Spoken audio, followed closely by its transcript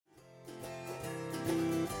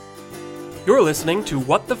You're listening to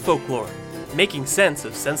What the Folklore, making sense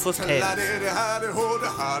of senseless tales. Tra-la-di-di-hi-di-ho,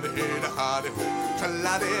 da-hi-di-hi-di-ho,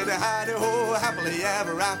 tra-la-di-di-hi-di-ho, happily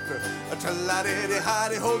ever after.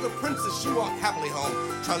 Tra-la-di-di-hi-di-ho, the princess, she walked happily home.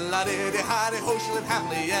 Tra-la-di-di-hi-di-ho, she lived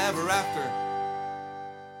happily ever after.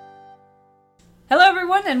 Hello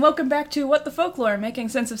everyone, and welcome back to What the Folklore, making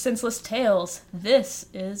sense of senseless tales. This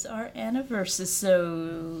is our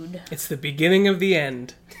anniversary-sode. It's the beginning of the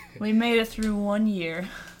end. We made it through 1 year.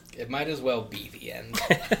 It might as well be the end.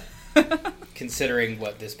 Considering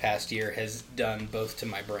what this past year has done both to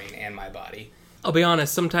my brain and my body. I'll be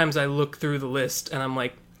honest, sometimes I look through the list and I'm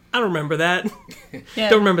like, I don't remember that. Yeah.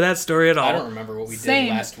 Don't remember that story at all. I don't remember what we Same.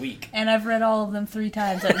 did last week. And I've read all of them 3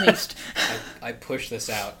 times at least. I push this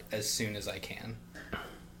out as soon as I can.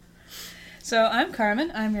 So I'm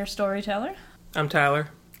Carmen, I'm your storyteller. I'm Tyler.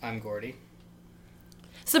 I'm Gordy.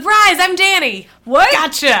 Surprise! I'm Danny. What?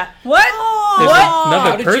 Gotcha. What? There's What? another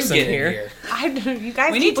How did person you get here. in here? You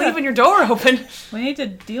guys We keep need to- leaving your door open. We need to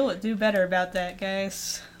do better about that,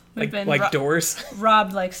 guys. We've been Like doors.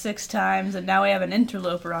 robbed like 6 times, and now we have an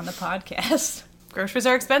interloper on the podcast. Groceries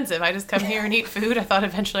are expensive. I just come here and eat food. I thought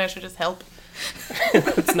eventually I should just help.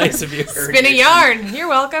 It's nice of you. Spin a yarn. You're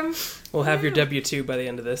welcome. We'll have your W-2 by the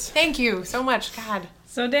end of this. Thank you so much. God.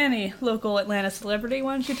 So Danny, local Atlanta celebrity,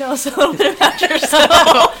 why don't you tell us a little bit about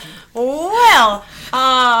yourself? Well,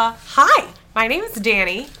 hi. My name is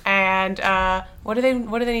Danny, and what do they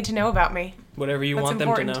need to know about me? Whatever you What's want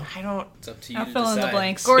important? them to know. I don't. It's up to you I'll to fill in decide. the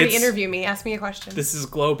blanks. Gordy, It's- interview me. Ask me a question. This is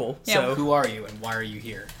global, Yeah. so... Who are you and why are you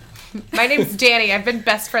here? My name's Danny. I've been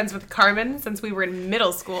best friends with Carmen since we were in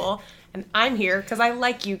middle school. And I'm here because I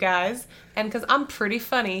like you guys. And because I'm pretty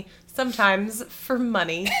funny. Sometimes for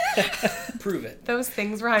money. Prove it. Those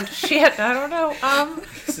things rhyme. Shit, I don't know.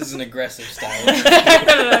 This is an aggressive style.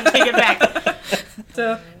 No, take it back.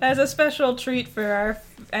 So, as a special treat for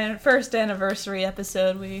our first anniversary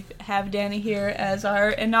episode, we have Danny here as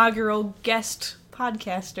our inaugural guest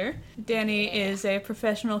podcaster. Danny is a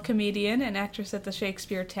professional comedian and actress at the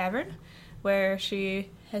Shakespeare Tavern, where she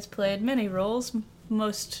has played many roles,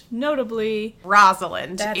 most notably...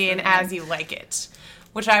 Rosalind That's in the name. As You Like It.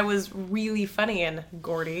 Which I was really funny in,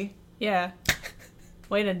 Gordy. Yeah.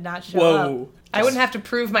 Way to not show up. Whoa. I wouldn't have to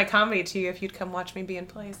prove my comedy to you if you'd come watch me be in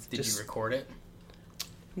plays. Did you record it?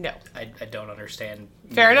 No. I don't understand.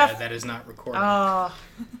 Fair enough. That is not recorded. Oh,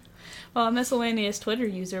 Well, a miscellaneous Twitter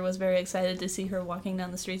user was very excited to see her walking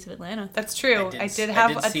down the streets of Atlanta. that's true. I I did did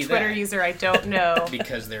have I did a see Twitter that. user I don't know.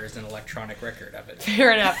 Because there is an electronic record of it.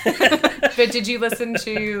 Fair enough. But did you listen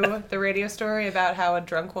to the radio story about how a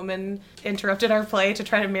drunk woman interrupted our play to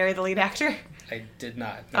try to marry the lead actor? I did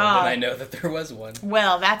not. Nor did I know that there was one.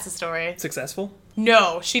 Well, that's a story. Successful?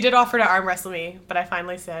 No, she did offer to arm wrestle me, but I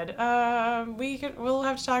finally said, we'll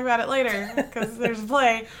have to talk about it later because there's a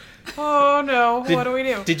play. Oh no, what do we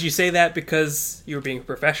do? Did you say that because you were being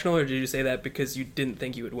professional, or did you say that because you didn't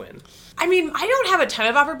think you would win? I mean, I don't have a ton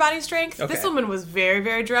of upper body strength. Okay. This woman was very,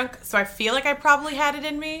 very drunk, so I feel like I probably had it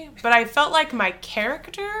in me, but I felt like my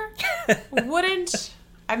character wouldn't.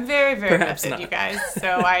 I'm very, very Perhaps method, not. you guys,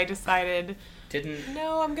 so I decided, Didn't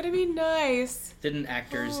no, I'm gonna be nice.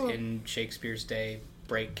 actors Oh. in Shakespeare's day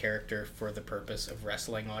break character for the purpose of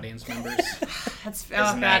wrestling audience members? That's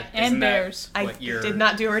Isn't that and isn't that bears. I what you're- did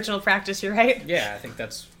not do original practice, you're right. Yeah, I think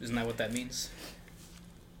isn't that what that means?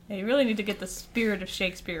 Yeah, you really need to get the spirit of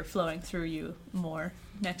Shakespeare flowing through you more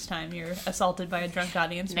next time you're assaulted by a drunk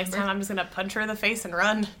audience Next member. time I'm just gonna punch her in the face and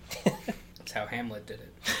run. That's how Hamlet did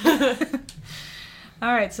it.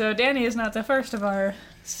 All right, so Danny is not the first of our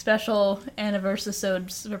special anniversary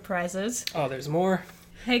surprises. Oh, there's more?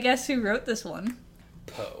 Hey, guess who wrote this one?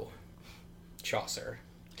 Poe, Chaucer,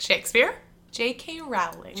 Shakespeare? J.K.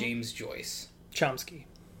 Rowling. James Joyce. Chomsky.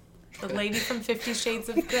 The lady from 50 Shades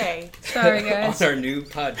of Grey. Sorry, On guys. our new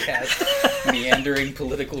podcast, Meandering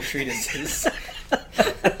Political Treatises.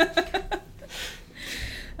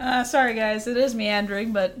 Sorry, guys. It is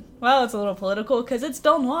meandering, but, well, it's a little political because it's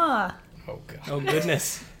Don Juan. Oh, God. Oh,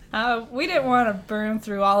 goodness. We didn't want to burn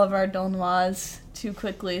through all of our Don Juans too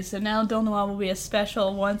quickly, so now Don Juan will be a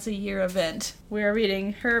special once-a-year event. We are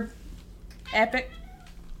reading her epic...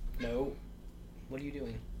 No. What are you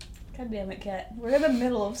doing? God damn it, Cat. We're in the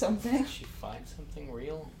middle of something. Did she find something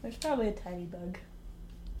real? There's probably a tiny bug.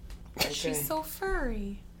 Okay. She's so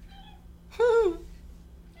furry.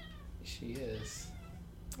 She is.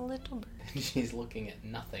 A little bird. She's looking at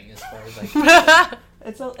nothing as far as I can.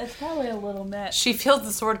 It's probably a little mess. She feels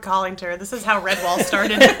the sword calling to her. This is how Redwall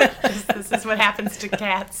started. this is what happens to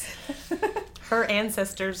cats. Her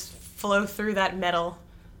ancestors flow through that metal,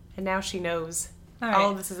 and now she knows. All right.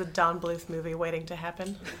 All of this is a Don Bluth movie waiting to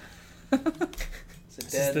happen. Is it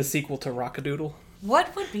This is dead? the sequel to Rockadoodle.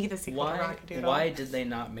 What would be the sequel to Why? Rockadoodle? Why did they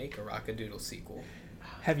not make a Rockadoodle sequel?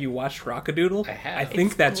 Have you watched Rockadoodle? I have. I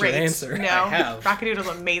think that's Great. your answer. No, I have. Rockadoodle's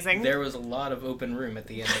amazing. There was a lot of open room at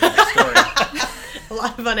the end of that story. A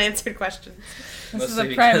lot of unanswered questions. This is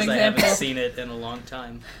Mostly a prime because I haven't example seen it in a long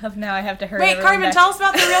time. of now I have to hurry. Wait, everyone Carmen, back. tell us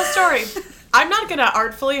about the real story. I'm not gonna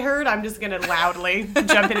artfully herd. I'm just gonna loudly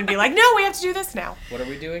jump in and be like, "No, we have to do this now." What are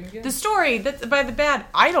we doing again? The story that's by the bad.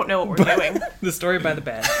 I don't know what we're doing The story by the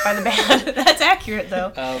bad. by the bad. That's accurate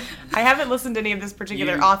though. I haven't listened to any of this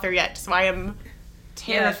particular You- author yet, so I am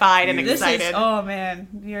terrified and This excited. is oh man,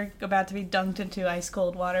 you're about to be dunked into ice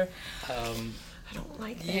cold water. I don't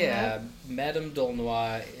like that. Yeah, Madame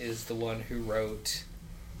Dolnois is the one who wrote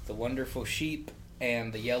The Wonderful Sheep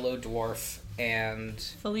and The Yellow Dwarf and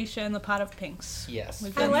Felicia and the Pot of Pinks. yes,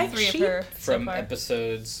 We've I done like 3 sheep. of her so from far.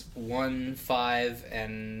 episodes 1, 5,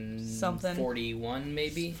 and Something. 41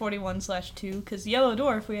 maybe. 41/2, because Yellow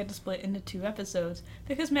Dwarf we had to split into 2 episodes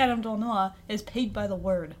because Madame Dolnois is paid by the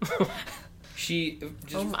word. She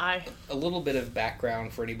just Oh my. a little bit of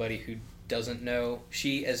background for anybody who doesn't know.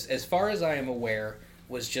 She, as far as I am aware,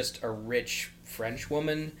 was just a rich French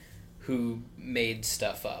woman who made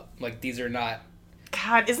stuff up. Like these are not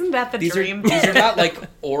God, isn't that the dream? these are not like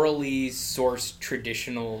orally sourced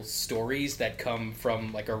traditional stories that come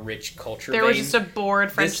from like a rich culture. There was vein. just a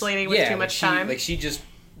bored French This- lady with yeah, too like much she, time. Like she just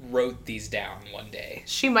wrote these down one day.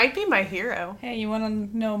 She might be my hero. Hey, you want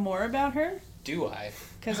to know more about her? Do I?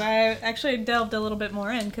 Because I actually delved a little bit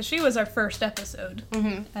more in, because she was our first episode.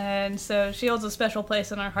 Mm-hmm. And so she holds a special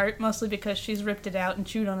place in our heart, mostly because she's ripped it out and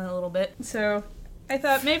chewed on it a little bit. So I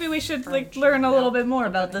thought maybe we should learn a little bit more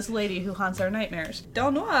about this lady who haunts our nightmares.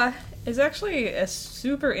 Dolnois is actually a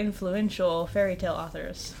super influential fairy tale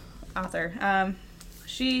author.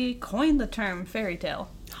 She coined the term fairy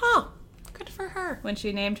tale Huh. Good for her. when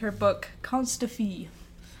she named her book Contes de Fées,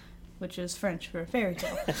 which is French for fairy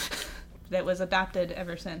tale. That was adopted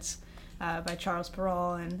ever since by Charles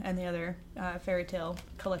Perrault and the other fairy tale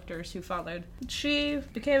collectors who followed. She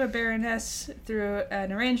became a baroness through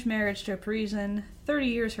an arranged marriage to a Parisian 30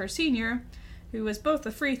 years her senior, who was both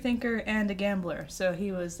a free thinker and a gambler. So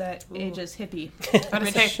he was that age's hippie. Gotta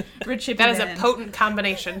say, Rich hippie that is a man. potent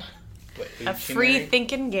combination. Wait, who A did she free marry?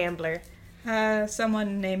 thinking gambler.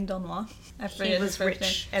 Someone named Dolnois. I He forget his was first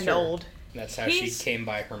rich name. and Sure. old. That's how He's- she came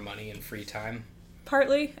by her money in free time.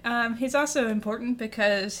 Partly. He's also important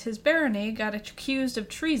because his barony got accused of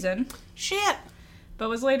treason, Shit. but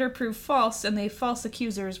was later proved false, and the false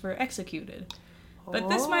accusers were executed. But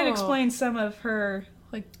this might Oh. explain some of her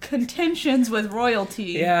contentions with royalty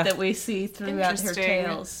Yeah. that we see throughout her Interesting.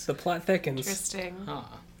 tales. The plot thickens. Interesting. Huh.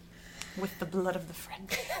 With the blood of the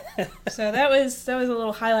French. So that was a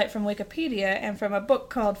little highlight from Wikipedia, and from a book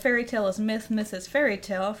called Fairy Tale is Myth, Myth is Fairy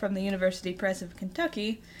Tale from the University Press of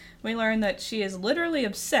Kentucky, we learned that she is literally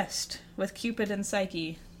obsessed with Cupid and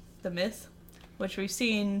Psyche, the myth, which we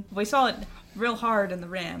saw it real hard in the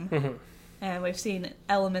Ram, and we've seen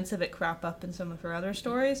elements of it crop up in some of her other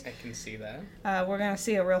stories. I can see that. We're going to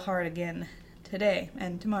see it real hard again today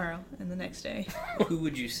and tomorrow and the next day. Who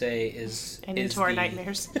would you say is And is into our the-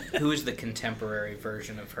 nightmares. Who is the contemporary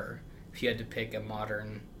version of her? If you had to pick a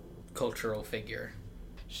modern cultural figure.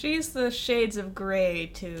 She's the shades of gray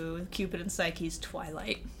to Cupid and Psyche's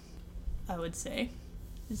Twilight, I would say.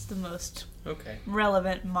 Is the most Okay.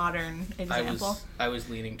 relevant modern example. I was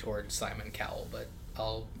leaning toward Simon Cowell, but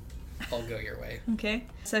I'll go your way. Okay.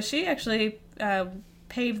 So she actually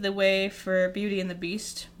paved the way for Beauty and the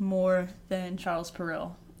Beast more than Charles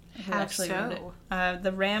Perrault, who How actually wrote it. so?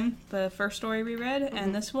 The Ram, the first story we read,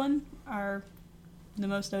 and this one are the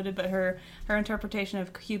most noted, but her interpretation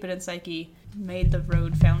of Cupid and Psyche made the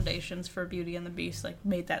road foundations for Beauty and the Beast,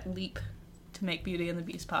 made that leap to make Beauty and the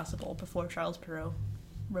Beast possible before Charles Perrault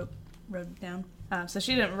wrote it down. So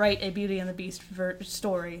she didn't write a Beauty and the Beast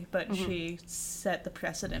story, but she set the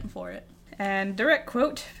precedent for it. And direct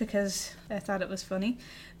quote, because I thought it was funny,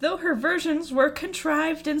 though her versions were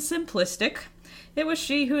contrived and simplistic, it was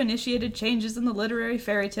she who initiated changes in the literary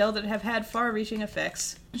fairy tale that have had far-reaching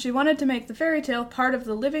effects. She wanted to make the fairy tale part of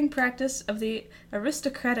the living practice of the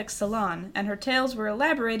aristocratic salon, and her tales were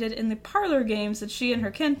elaborated in the parlor games that she and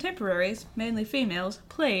her contemporaries, mainly females,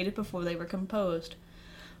 played before they were composed.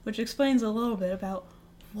 Which explains a little bit about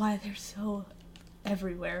why they're so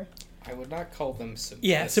everywhere. I would not call them simplistic.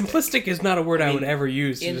 Yeah, simplistic is not a word I, mean, would ever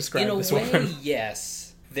use to describe in a this way, one.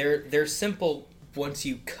 yes. They're simple once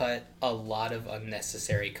you cut a lot of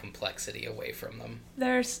unnecessary complexity away from them.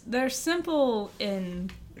 They're simple in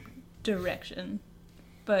direction,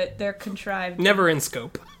 but they're contrived. Never in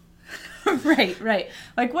scope. Right.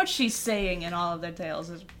 Like, what she's saying in all of their tales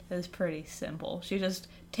is pretty simple. She just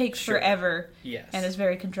takes Sure. forever Yes. and is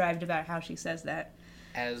very contrived about how she says that.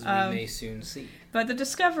 As we may soon see. But the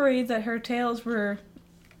discovery that her tales were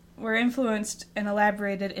influenced and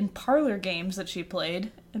elaborated in parlor games that she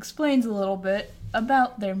played explains a little bit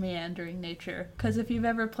about their meandering nature. Because if you've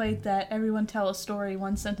ever played that everyone tell a story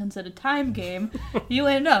one sentence at a time game, you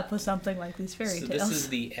end up with something like these fairy So tales. this is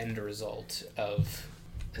the end result of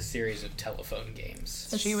a series of telephone games.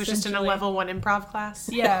 So she was just in a Essentially. level 1 improv class?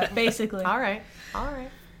 Yeah, basically. All right.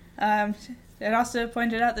 It also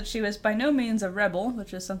pointed out that she was by no means a rebel,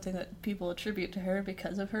 which is something that people attribute to her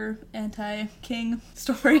because of her anti-king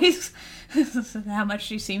stories, how much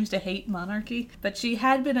she seems to hate monarchy. But she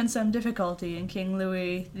had been in some difficulty in King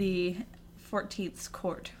Louis XIV's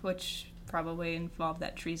court, which probably involved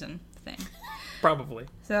that treason thing. Probably.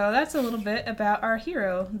 So that's a little bit about our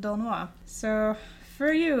hero, Dolnois. So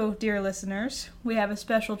for you, dear listeners, we have a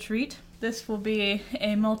special treat. This will be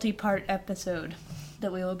a multi-part episode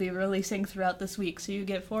that we will be releasing throughout this week. So you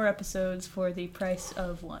get 4 episodes for the price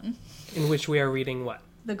of 1. In which we are reading what?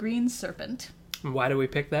 The Green Serpent. And why do we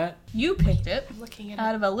pick that? You picked it I'm looking at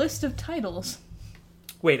out it. of a list of titles.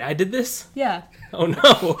 Wait, I did this? Yeah. Oh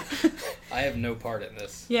no. I have no part in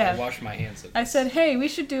this. Yeah. I wash my hands of this. I said, hey, we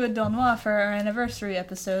should do a Dolnois for our anniversary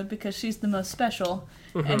episode because she's the most special.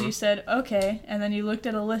 And you said, okay. And then you looked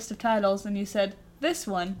at a list of titles and you said, this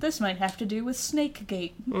might have to do with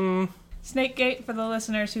Snakegate. Snakegate, for the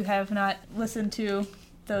listeners who have not listened to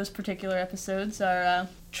those particular episodes, are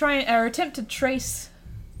our attempt to trace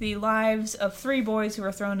the lives of 3 boys who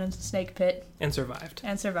were thrown into the snake pit And survived.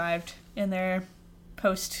 and survived in their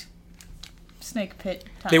post-snake pit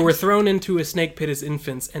times. They were thrown into a snake pit as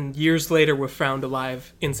infants and years later were found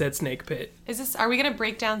alive in said snake pit. Are we going to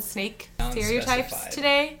break down snake Unspecified. stereotypes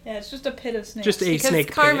today? Yeah, it's just a pit of snakes. Just a Because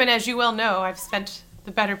snake Carmen, pit. as you well know, I've spent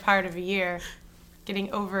the better part of a year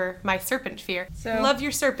getting over my serpent fear. So- Love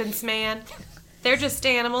your serpents, man. They're just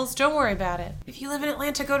animals. Don't worry about it. If you live in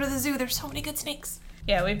Atlanta, go to the zoo. There's so many good snakes.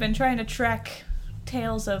 Yeah, we've been trying to track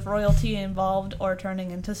tales of royalty involved or turning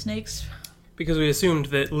into snakes. Because we assumed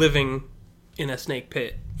that living in a snake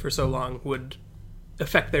pit for so long would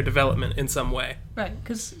affect their development in some way Right,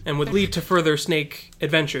 because and would lead to further snake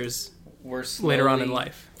adventures We're slowly, later on in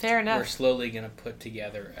life. Fair We're enough. slowly going to put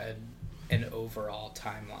together an overall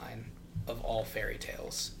timeline of all fairy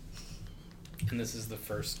tales. And this is the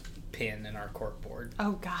first pin in our corkboard.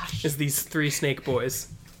 Oh, gosh. Is these 3 snake boys,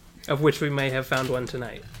 of which we may have found one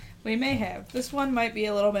tonight. we may have. This one might be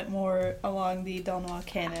a little bit more along the Dolnois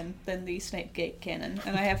canon than the Snakegate canon.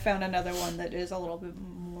 And I have found another one that is a little bit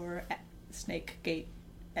more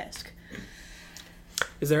Snakegate-esque.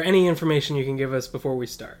 Is there any information you can give us before we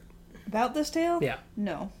start? About this tale? Yeah.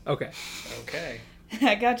 No. Okay. Okay.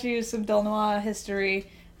 I got you some Dolnois history.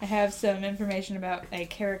 I have some information about a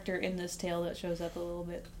character in this tale that shows up a little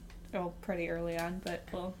bit, pretty early on, but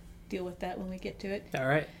we'll deal with that when we get to it. All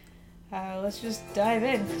right. Let's just dive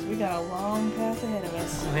in, because we got a long path ahead of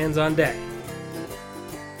us. All hands on deck.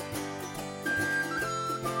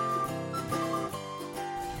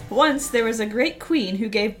 Once there was a great queen who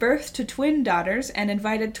gave birth to twin daughters and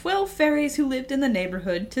invited 12 fairies who lived in the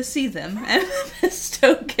neighborhood to see them and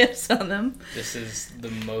bestow gifts on them. This is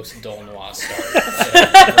the most Dolnois story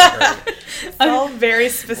that I've ever heard. It's all very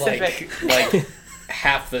specific. Like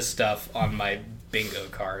half the stuff on my bingo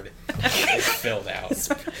card is filled out.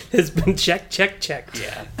 Has been checked.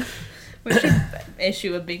 Yeah. We should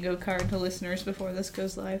issue a bingo card to listeners before this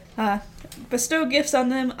goes live. Bestow gifts on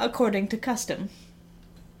them according to custom.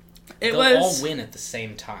 It They'll was... all win at the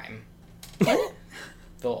same time.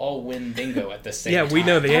 They'll all win bingo at the same time. Yeah, we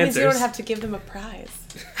know the That means you answers. don't have to give them a prize.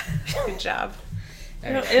 Good job.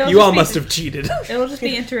 It'll You just all be- must have cheated. It'll just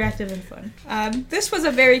be interactive and fun. This was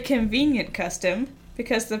a very convenient custom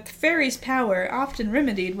because the fairy's power often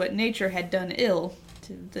remedied what nature had done ill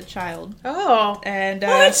to the child. Oh. And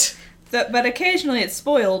What? but occasionally it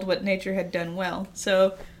spoiled what nature had done well.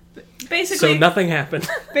 So basically, So nothing happened.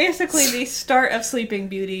 basically the start of Sleeping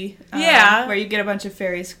Beauty. Yeah. where you get a bunch of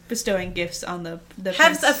fairies bestowing gifts on the Has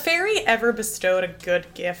prince. a fairy ever bestowed a good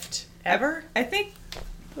gift? Ever? I think,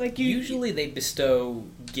 like you Usually they bestow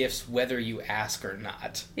gifts whether you ask or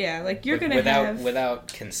not. yeah, like you're Like, gonna without have without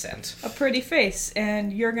consent. a pretty face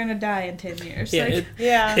and you're gonna die in 10 years. Yeah, like,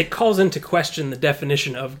 Yeah. it calls into question the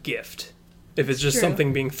definition of gift. If it's just True.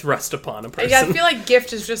 something being thrust upon a person. Yeah, I feel like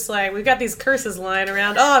gift is just like, we've got these curses lying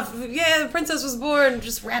around. Oh, yeah, the princess was born.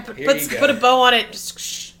 Just wrap it, Here put, you go. put a bow on it. Just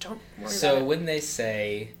shh, don't worry about So it. when they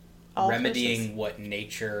say All remedying curses. what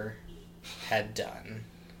nature had done,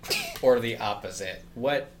 or the opposite,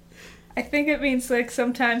 what I think it means like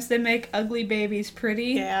sometimes they make ugly babies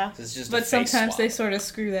pretty. Yeah. This is just a But face sometimes swap. they sort of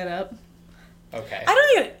screw that up. Okay. I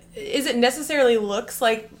don't even. Is it necessarily looks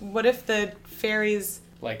like? What if the fairies,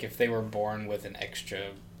 Like if they were born with an extra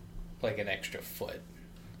foot.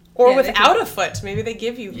 or Yeah, they without could- a foot, maybe they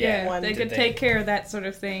give you Yeah. one. They Did could they- take care of that sort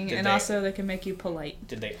of thing, did and they- also they can make you polite.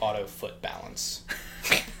 Did they auto foot balance?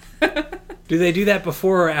 Do they do that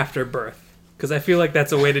before or after birth? Because I feel like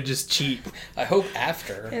that's a way to just cheat. I hope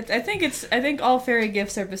after. I think all fairy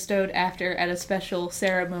gifts are bestowed after at a special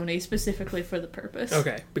ceremony specifically for the purpose.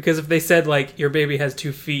 Okay, because if they said like your baby has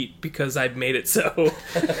 2 feet because I made it so,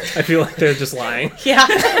 I feel like they're just lying. Yeah.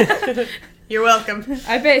 You're welcome.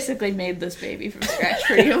 I basically made this baby from scratch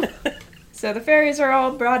for you. So the fairies are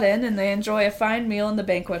all brought in and they enjoy a fine meal in the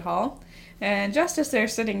banquet hall. And just as they're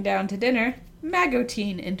sitting down to dinner,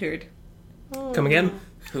 Magotine entered. Come again?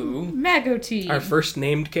 Who? Magotine. Our first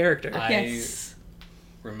named character. Yes.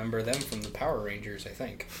 Remember them from the Power Rangers, I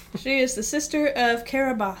think. She is the sister of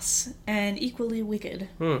Carabas and equally wicked.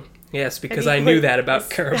 Yes, because And I he knew put- that about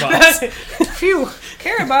Carabas. Phew.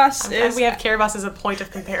 Carabas And is... we have Carabas as a point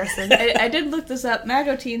of comparison. I did look this up.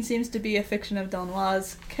 Magotine seems to be a fiction of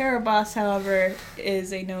Delnois. Carabas, however,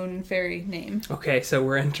 is a known fairy name. Okay, so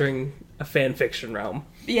we're entering a fan fiction realm.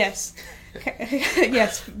 Yes.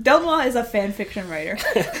 Yes, Delnois is a fan fiction writer.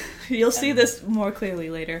 You'll see this more clearly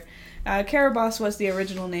later. Carabas was the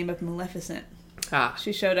original name of Maleficent. Ah,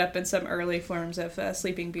 She showed up in some early forms of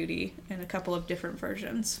Sleeping Beauty in a couple of different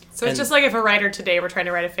versions. So it's And- just like if a writer today were trying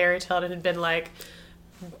to write a fairy tale and it had been like,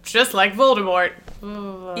 just like Voldemort.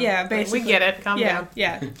 Yeah, Like, basically. we get it. Calm down.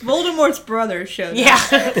 Yeah. Voldemort's brother showed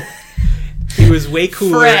up. Yeah. he was way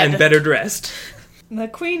cooler Fred. and better dressed. The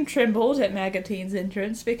queen trembled at Magatine's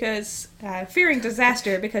entrance because, fearing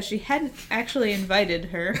disaster because she hadn't actually invited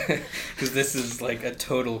her. Because this is like a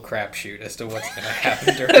total crapshoot as to what's going to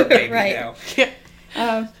happen to her baby Right. now.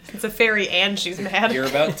 It's a fairy and she's mad. You're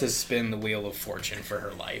about to spin the wheel of fortune for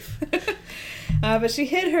her life. But she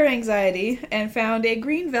hid her anxiety and found a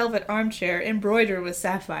green velvet armchair embroidered with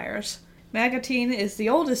sapphires. Magatine is the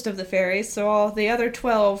oldest of the fairies, so all the other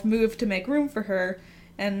 12 moved to make room for her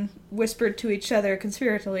and whispered to each other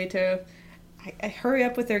conspiratorially to I hurry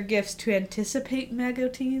up with their gifts to anticipate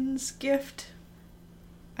Magotine's gift.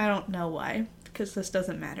 I don't know why, because this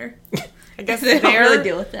doesn't matter. I guess They don't they're really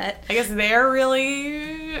deal with that. I guess they're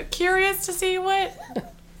really curious to see what.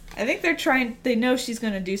 I think they know she's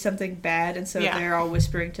going to do something bad, and so Yeah. they're all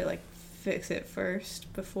whispering to, like, fix it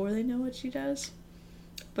first before they know what she does.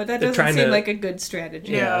 But that They're doesn't trying seem to- like a good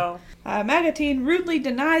strategy. No. Magatine rudely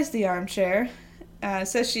denies the armchair,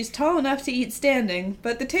 says she's tall enough to eat standing,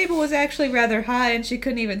 but the table was actually rather high and she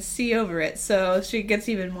couldn't even see over it, so she gets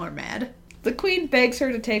even more mad. The queen begs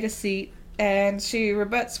her to take a seat, and she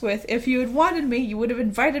rebuts with, "If you had wanted me, you would have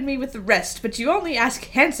invited me with the rest, but you only ask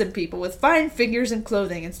handsome people with fine figures and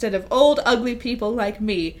clothing instead of old, ugly people like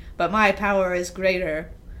me, but my power is greater."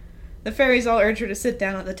 The fairies all urge her to sit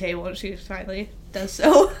down at the table, and she finally does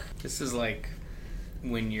so. This is like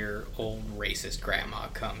when your old racist grandma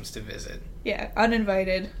comes to visit. Yeah,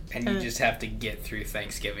 uninvited. And you just have to get through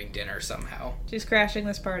Thanksgiving dinner somehow. She's crashing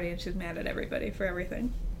this party and she's mad at everybody for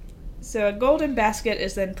everything. So a golden basket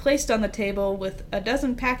is then placed on the table with a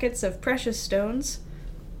dozen packets of precious stones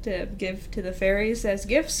to give to the fairies as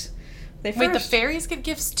gifts. They Wait, the first- fairies get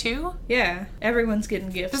gifts too? Yeah, everyone's getting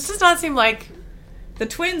This gifts. does not seem like. The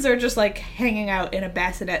twins are just like hanging out in a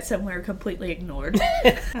bassinet somewhere completely ignored.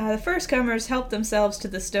 The first comers helped themselves to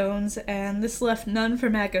the stones, and this left none for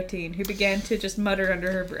Magotine, who began to just mutter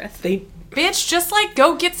under her breath. They Bitch, just like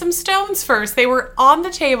go get some stones first. They were on the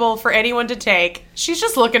table for anyone to take. She's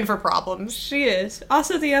just looking for problems. She is.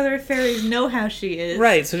 Also, the other fairies know how she is.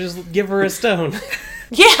 right, so just give her a stone.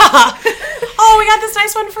 Yeah! Oh, we got this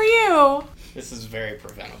nice one for you. This is very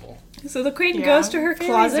preventable. So the queen Yeah, goes to her fairies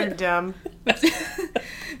closet. are dumb.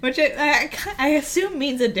 Which I assume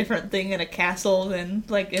means a different thing in a castle than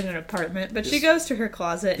like in an apartment. But she goes to her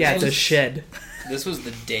closet. Yeah, it's a and shed. This was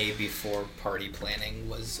the day before party planning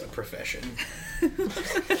was a profession.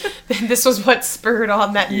 This was what spurred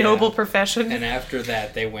on that Yeah. noble profession. And after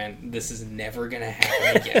that, they went, this is never going to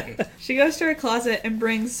happen again. she goes to her closet and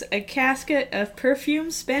brings a casket of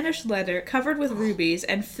perfumed Spanish leather covered with rubies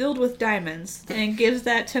and filled with diamonds, and gives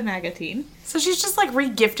that to Magotine. So she's just like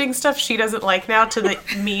regifting stuff she doesn't like now to the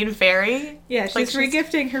mean fairy. Yeah, she's Like, she's-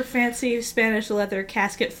 regifting her fancy Spanish leather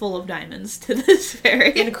casket full of diamonds to this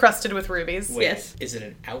fairy. Encrusted with rubies. Wait, Yes. is it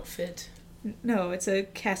an outfit? No, it's a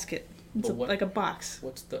casket. It's But what- like a box.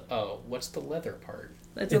 What's the leather part?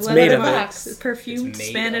 It's It's a made leather of it. box. It's perfumed It's made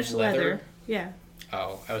Spanish of leather? leather. Yeah.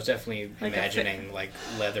 Oh, I was definitely Like a imagining like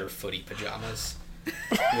leather footy pajamas.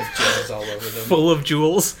 with jewels all over them. Full of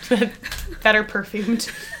jewels. Better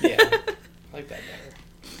perfumed. Yeah, I like that better.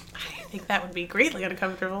 I think that would be greatly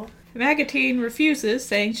uncomfortable. Magatine refuses,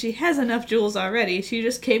 saying she has enough jewels already. She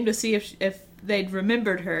just came to see if they'd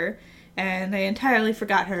remembered her, and they entirely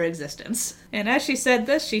forgot her existence. And as she said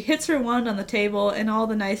this, she hits her wand on the table, and all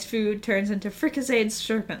the nice food turns into fricasseed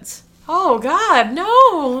serpents. Oh, God,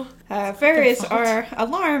 no! Fairies are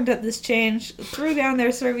alarmed at this change, threw down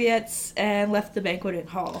their serviettes, and left the banqueting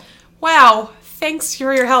hall. Wow, thanks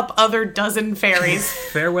for your help, other dozen fairies.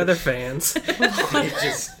 Fairweather fans. They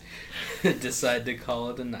just decide to call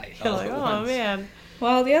it a night. You're all like, at oh, once. man.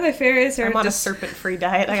 While the other fairies are I'm on a serpent-free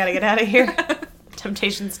diet. I gotta get out of here.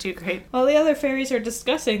 Temptation's too great. While the other fairies are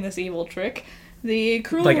discussing this evil trick, the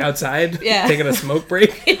cruel Like outside? Yeah. Taking a smoke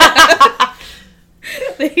break?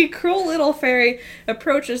 the cruel little fairy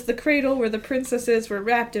approaches the cradle where the princesses were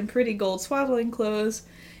wrapped in pretty gold swaddling clothes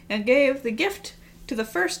and gave the gift to the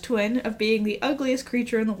first twin of being the ugliest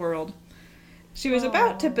creature in the world. She was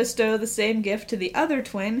about to bestow the same gift to the other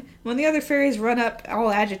twin when the other fairies run up all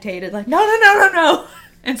agitated like, no,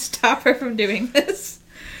 and stop her from doing this.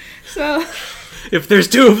 So, If there's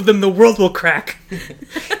two of them, the world will crack.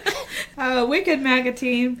 wicked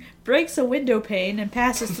Magatine breaks a window pane and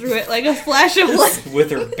passes through it like a flash of light.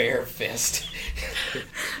 With her bare fist.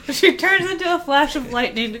 She turns into a flash of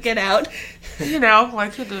lightning to get out You know,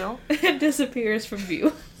 like you do. and disappears from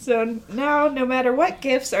view. So now, no matter what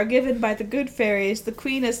gifts are given by the good fairies, the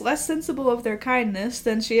queen is less sensible of their kindness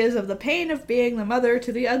than she is of the pain of being the mother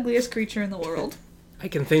to the ugliest creature in the world. I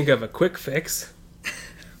can think of a quick fix.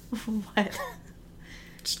 What?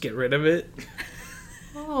 Just get rid of it.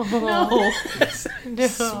 Oh, No.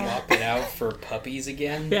 Swap it out for puppies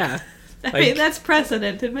again. Yeah. I mean, that's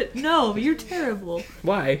precedented, but no, you're terrible.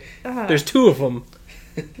 Why? Ah. There's two of them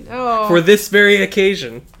no. for this very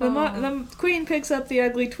occasion. The queen picks up the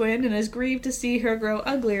ugly twin and is grieved to see her grow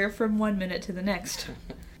uglier from one minute to the next.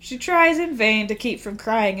 She tries in vain to keep from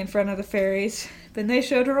crying in front of the fairies, but they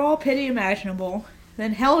showed her all pity imaginable,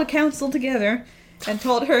 then held a council together and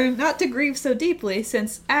told her not to grieve so deeply,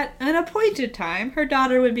 since at an appointed time her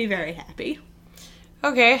daughter would be very happy.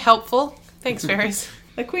 Okay, helpful. Thanks, fairies.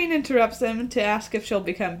 The queen interrupts them to ask if she'll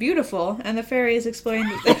become beautiful, and the fairies explain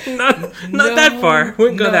that they... Not that far.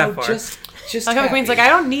 Wouldn't go that far. Just Like how the queen's like, I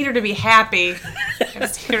don't need her to be happy. I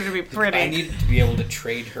just need her to be pretty. I need to be able to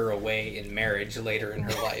trade her away in marriage later in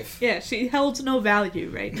her life. Yeah, she holds no value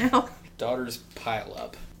right now. Daughters pile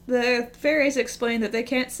up. The fairies explain that they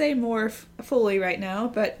can't say more fully right now,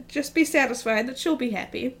 but just be satisfied that she'll be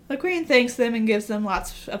happy. The queen thanks them and gives them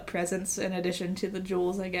lots of presents in addition to the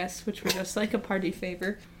jewels, I guess, which were just like a party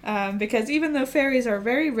favor. Because even though fairies are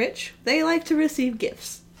very rich, they like to receive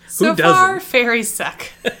gifts. So Who far, doesn't? fairies suck.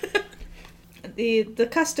 The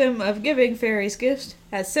custom of giving fairies gifts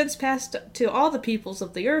has since passed to all the peoples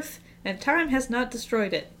of the earth, and time has not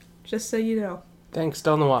destroyed it. Just so you know. Thanks,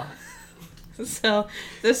 Del Noir. So,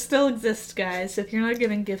 this still exists, guys. If you're not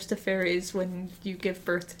giving gifts to fairies when you give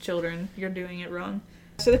birth to children, you're doing it wrong.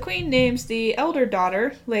 So the queen names the elder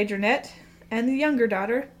daughter, Laidronette, and the younger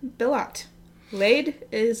daughter, Bellat. Laid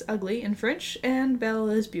is ugly in French, and Belle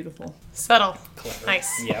is beautiful. Subtle. Clever.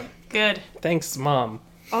 Nice. Yep. Good. Thanks, Mom.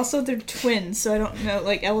 Also, they're twins, so I don't know,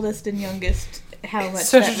 like, eldest and youngest, how much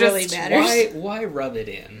So that just really matters. Why rub it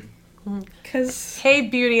in? Because Hey,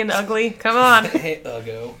 beauty and ugly. Come on. Hey,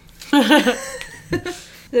 Uggo.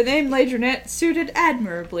 the name Laidronette suited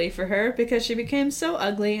admirably for her because she became so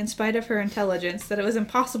ugly in spite of her intelligence that it was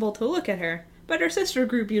impossible to look at her. But her sister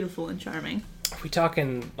grew beautiful and charming. Are we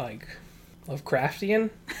talking, like,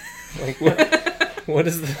 Lovecraftian? Like, what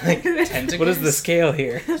is the, like, Tentacles? what is the scale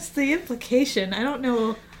here? That's the implication. I don't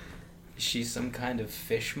know. Is she some kind of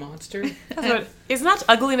fish monster? That's what, is not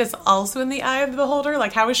ugliness also in the eye of the beholder?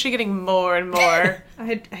 Like, how is she getting more and more?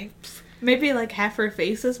 I maybe like half her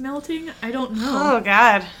face is melting. I don't know. Oh,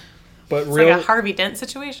 God. But It's real, like a Harvey Dent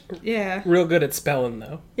situation. Yeah, real good at spelling,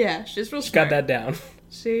 though. yeah. She's real She smart. got that down.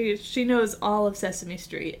 She knows all of Sesame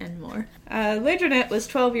Street and more. Laidronette was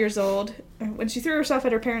 12 years old when she threw herself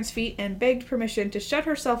at her parents' feet and begged permission to shut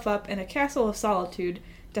herself up in a castle of solitude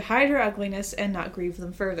to hide her ugliness and not grieve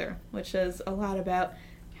them further, which says a lot about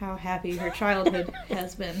how happy her childhood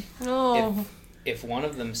has been. Oh. If one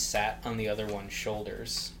of them sat on the other one's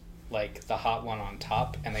shoulders, like the hot one on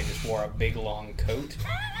top, and they just wore a big long coat,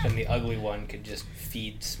 then the ugly one could just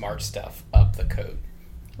feed smart stuff up the coat.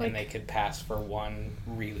 And they could pass for one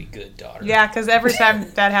really good daughter. Yeah, because every time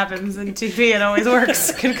that happens in TV, it always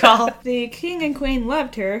works. Good call. The king and queen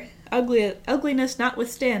loved her, ugliness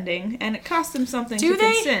notwithstanding, and it cost them something Do to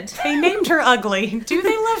they? consent. They named her ugly. Do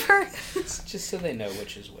they love her? Just so they know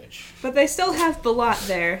which is which. But they still have Balat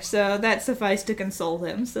there, so that sufficed to console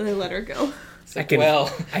them, so they let her go. It's like,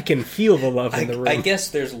 well, I can feel the love in the room. I guess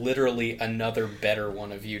there's literally another better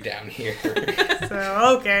one of you down here.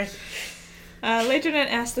 So, okay. Leydrenet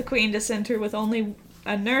asked the queen to send her with only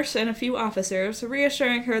a nurse and a few officers,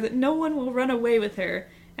 reassuring her that no one will run away with her,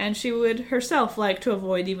 and she would herself like to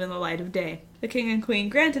avoid even the light of day. The king and queen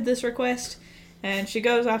granted this request, and she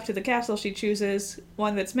goes off to the castle she chooses,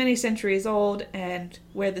 one that's many centuries old, and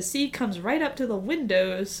where the sea comes right up to the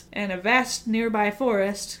windows, and a vast nearby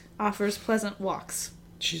forest offers pleasant walks.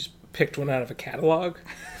 She's picked one out of a catalog.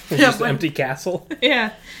 Yeah, Just an empty castle.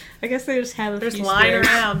 Yeah, I guess they just have a There's few lying spares.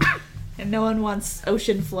 around. And no one wants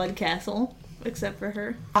Ocean Flood Castle, except for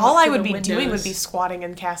her. All Up I to would the be doing would windows. be squatting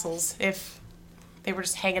in castles if they were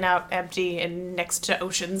just hanging out empty and next to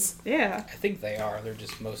oceans. Yeah. I think they are. They're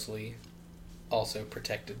just mostly also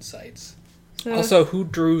protected sites. So, Also, who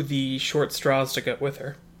drew the short straws to go with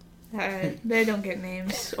her? they don't get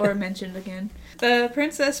names or mentioned again. The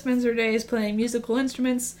princess spends her days playing musical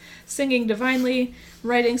instruments, singing divinely,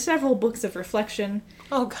 writing several books of reflection,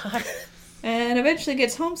 Oh, God. and eventually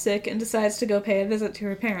gets homesick and decides to go pay a visit to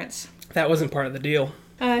her parents. That wasn't part of the deal.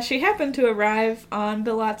 She happened to arrive on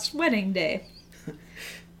Balat's wedding day,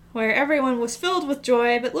 where everyone was filled with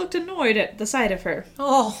joy but looked annoyed at the sight of her.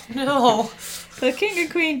 Oh, no. The king and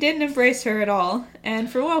queen didn't embrace her at all, and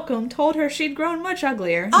for welcome told her she'd grown much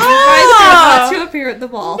uglier and Ah! advised her not to appear at the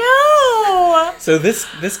ball. No! So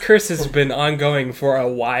this curse has been ongoing for a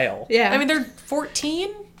while. Yeah, I mean, they're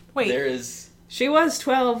 14? Wait. There is she was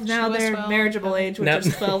 12, now was they're 12, marriageable age, which Now-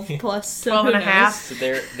 is 12 plus, so 12 who and a knows? half. so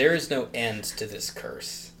there is no end to this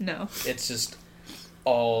curse. No. It's just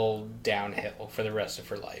all downhill for the rest of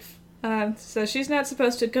her life. So she's not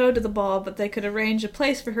supposed to go to the ball, but they could arrange a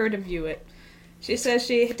place for her to view it. She says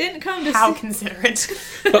she didn't come to How see... considerate.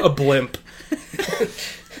 A blimp.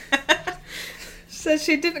 says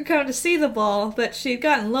she didn't come to see the ball, but she'd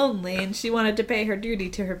gotten lonely and she wanted to pay her duty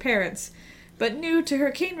to her parents, but knew to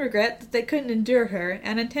her keen regret that they couldn't endure her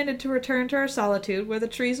and intended to return to her solitude where the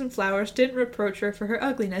trees and flowers didn't reproach her for her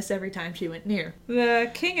ugliness every time she went near.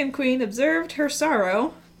 The king and queen observed her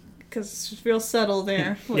sorrow, because it's real subtle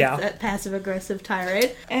there with Yeah. that passive-aggressive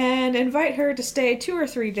tirade, and invite her to stay 2 or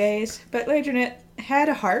 3 days, but Leydrenet had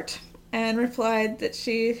a heart and replied that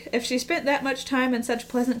if she spent that much time in such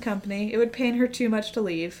pleasant company, it would pain her too much to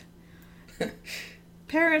leave.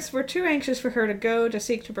 Parents were too anxious for her to go to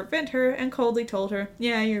seek to prevent her, and coldly told her,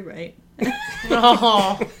 "Yeah, you're right."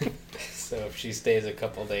 Oh. So if she stays a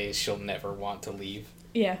couple days, she'll never want to leave.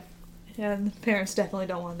 Yeah. And the parents definitely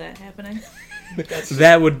don't want that happening.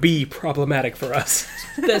 That would be problematic for us.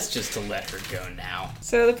 That's just to let her go now.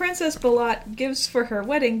 So the Princess Balat gives for her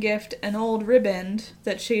wedding gift an old riband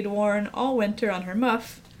that she'd worn all winter on her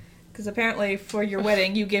muff, because apparently for your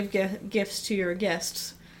wedding you give gifts to your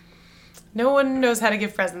guests. No one knows how to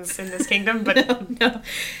give presents in this kingdom, but No.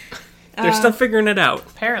 They're still figuring it out.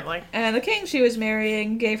 apparently. And the king she was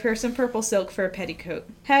marrying gave her some purple silk for a petticoat.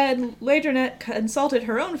 Had Leydrenet consulted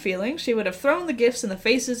her own feelings, she would have thrown the gifts in the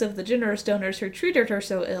faces of the generous donors who treated her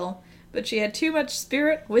so ill, but she had too much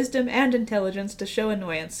spirit, wisdom, and intelligence to show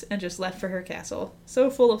annoyance, and just left for her castle. So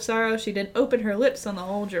full of sorrow, she didn't open her lips on the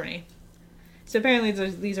whole journey. So apparently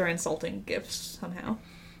these are insulting gifts, somehow.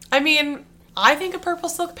 I mean, I think a purple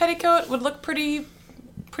silk petticoat would look pretty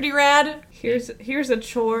rad. Here's a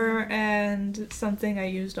chore and something I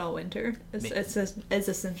used all winter. It's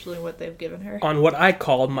essentially what they've given her. On what I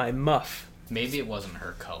called my muff. Maybe it wasn't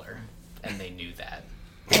her color, and they knew that.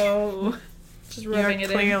 Oh, just rubbing You're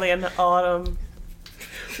it in. clearly an autumn.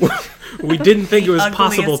 We didn't think it was The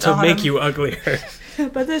possible ugliest to make autumn. you uglier.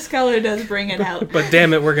 But this color does bring it out. But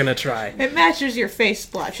damn it, we're gonna try. It matches your face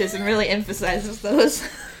splotches and really emphasizes those.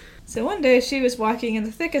 So one day she was walking in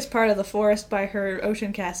the thickest part of the forest by her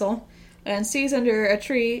ocean castle and sees under a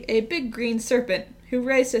tree a big green serpent who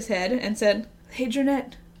raised his head and said,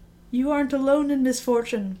 "Leydrenet, you aren't alone in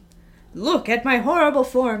misfortune. Look at my horrible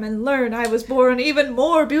form and learn I was born even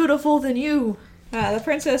more beautiful than you." The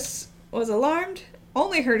princess was alarmed,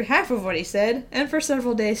 only heard half of what he said, and for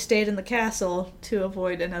several days stayed in the castle to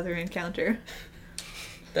avoid another encounter.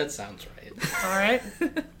 That sounds right. All right.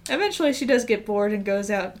 Eventually she does get bored and goes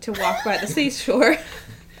out to walk by the seashore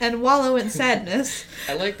and wallow in sadness.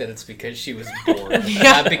 I like that it's because she was bored,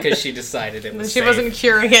 not because she decided it was She safe. wasn't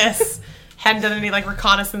curious. Hadn't done any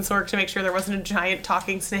reconnaissance work to make sure there wasn't a giant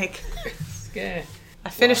talking snake. Yeah. I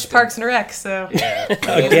finished Lost Parks and Rec, so Yeah.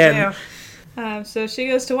 Again. Yeah. So she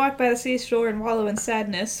goes to walk by the seashore and wallow in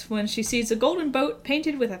sadness when she sees a golden boat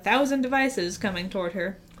painted with 1,000 devices coming toward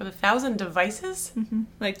her. With 1,000 devices?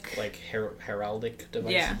 Like heraldic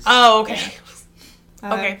devices. yeah. Oh, okay.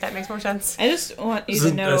 Uh, Okay, that makes more sense. I just want you This to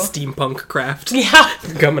is know. a steampunk craft Yeah.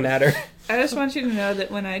 coming at her. I just want you to know that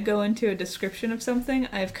when I go into a description of something,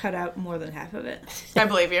 I've cut out more than half of it. I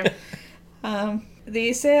believe you.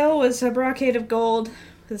 The sail was a brocade of gold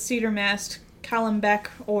with a cedar mast, column-back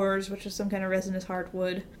oars, which is some kind of resinous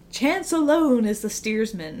hardwood. Chance alone is the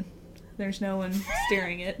steersman. There's no one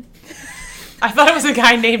steering it. I thought it was a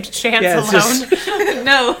guy named Chance Yeah, it's Alone. just-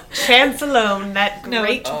 No. Chance Alone, that No.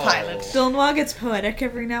 great Oh. pilot. Stonewall gets poetic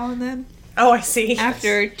every now and then. Oh, I see.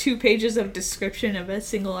 After 2 pages of description of a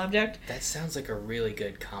single object. That sounds like a really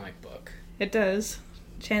good comic book. It does.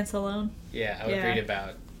 Chance alone. Yeah, I would Yeah. read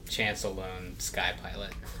about Chance Alone, Sky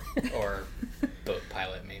Pilot, or Boat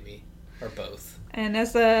Pilot, maybe, or both. And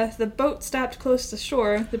as the boat stopped close to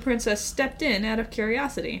shore, the princess stepped in out of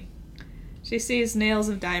curiosity. She sees nails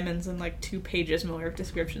of diamonds and like 2 pages more of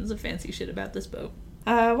descriptions of fancy shit about this boat.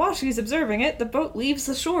 While she's observing it, the boat leaves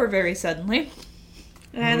the shore very suddenly.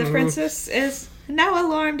 And the princess is now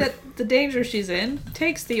alarmed at the danger she's in,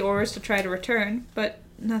 takes the oars to try to return, but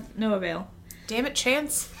no avail. Damn it,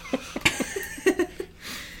 Chance. I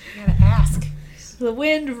gotta ask. The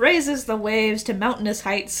wind raises the waves to mountainous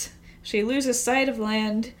heights. She loses sight of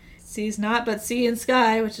land, sees naught but sea and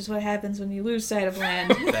sky, which is what happens when you lose sight of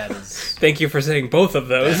land. That is Thank you for saying both of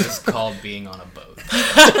that those. is called being on a boat.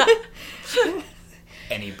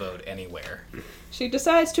 Any boat, anywhere. She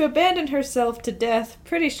decides to abandon herself to death,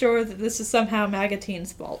 pretty sure that this is somehow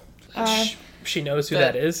Magatene's fault. She knows who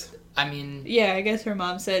That- that is. I mean, Yeah, I guess her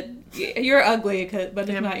mom said, "You're ugly, but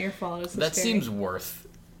it's not your fault." It's the that fairy." seems worth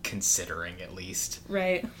considering at least.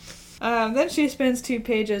 Right. Then she spends 2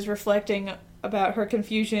 pages reflecting about her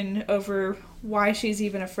confusion over why she's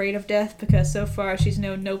even afraid of death, because so far she's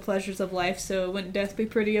known no pleasures of life, so wouldn't death be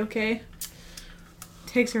pretty okay?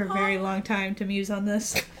 Takes her a very long time to muse on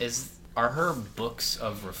this. Are her books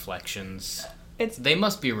of reflections? It's. They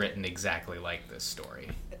must be written exactly like this story.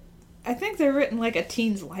 I think they're written like a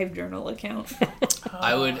teen's live journal account.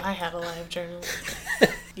 I would- I have a live journal.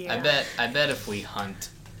 Yeah. I bet if we hunt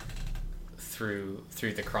through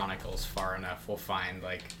the chronicles far enough, we'll find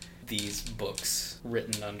like these books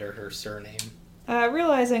written under her surname.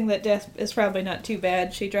 Realizing that death is probably not too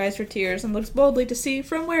bad, she dries her tears and looks boldly to see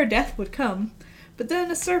from where death would come. But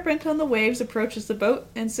then a serpent on the waves approaches the boat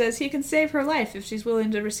and says he can save her life if she's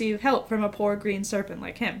willing to receive help from a poor green serpent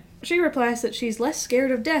like him. She replies that she's less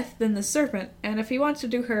scared of death than the serpent, and if he wants to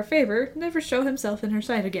do her a favor, never show himself in her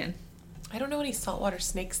sight again. I don't know any saltwater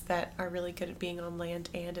snakes that are really good at being on land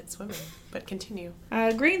and at swimming, but continue.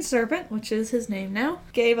 Green Serpent, which is his name now,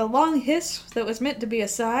 gave a long hiss that was meant to be a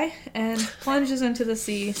sigh, and plunges into the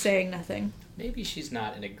sea, saying nothing. Maybe she's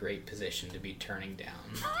not in a great position to be turning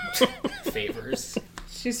down favors.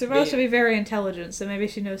 She's supposed to be very intelligent, so maybe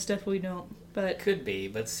she knows stuff we don't, but... Could be,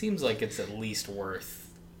 but seems like it's at least worth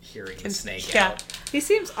hearing the snake yeah. out. He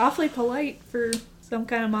seems awfully polite for some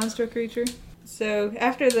kind of monster creature. So,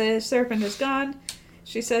 after the serpent is gone,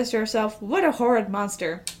 she says to herself, "What a horrid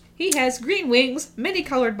monster! He has green wings,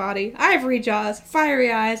 many-colored body, ivory jaws,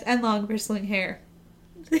 fiery eyes, and long bristling hair."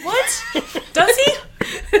 What? Does he?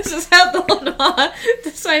 This is how the Lenoir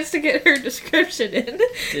decides to get her description in.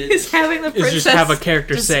 Is having the Is princess... just have a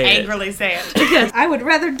character Just say it. angrily say it. Yes, I would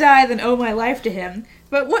rather die than owe my life to him.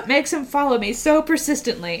 But what makes him follow me so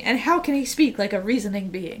persistently, and how can he speak like a reasoning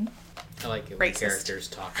being? I like it when Racist. characters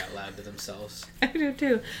talk out loud to themselves. I do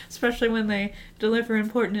too, especially when they deliver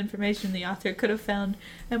important information the author could have found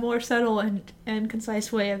a more subtle and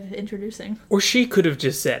concise way of introducing. Or she could have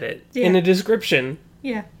just said it Yeah. in a description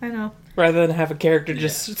Yeah, I know. rather than have a character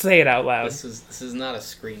just say it out loud. This is not a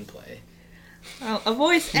screenplay Well, a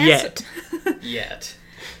voice Yet. yet.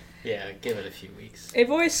 Yeah, give it a few weeks. A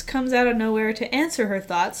voice comes out of nowhere to answer her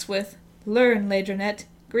thoughts with, "Learn, Ladronette,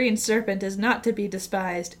 Green Serpent is not to be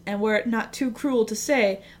despised, and were it not too cruel to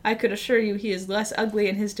say, I could assure you he is less ugly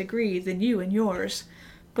in his degree than you in yours.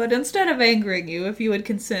 But instead of angering you, if you would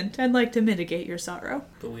consent, I'd like to mitigate your sorrow."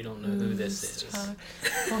 But we don't know who this is.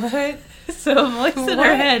 What? So a voice in What?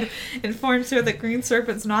 her head informs her that Green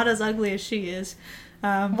Serpent's not as ugly as she is.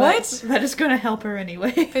 What? But it's going to help her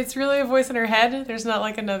anyway. It's really a voice in her head? There's not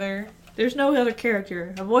like another... There's no other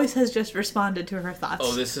character. A voice has just responded to her thoughts.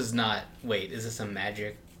 Oh, this is not. Wait, is this a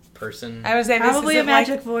magic person? I was saying this Probably a isn't like-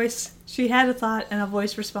 magic voice. She had a thought, and a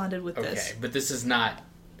voice responded with Okay, this. but this is not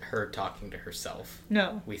her talking to herself.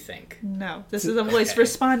 No. We think. No. This is a voice Okay.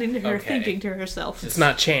 responding to her, Okay. thinking to herself. It's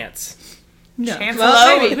not chance. No. Chance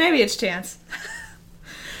well, alone. maybe it's chance.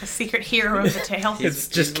 The secret hero of the tale. It's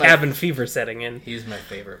just he's my- cabin fever setting in. He's my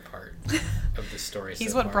favorite part of the story. He's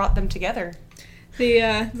so what far. brought them together.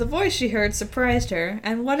 The voice she heard surprised her,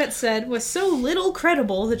 and what it said was so little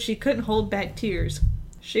credible that she couldn't hold back tears.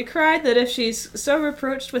 She cried that if she's so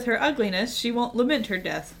reproached with her ugliness, she won't lament her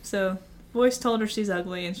death. So, voice told her she's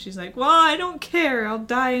ugly, and she's like, well, I don't care, I'll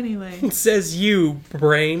die anyway. It says you,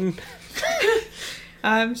 brain.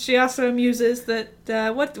 She also muses that,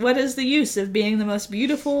 what is the use of being the most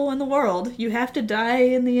beautiful in the world? You have to die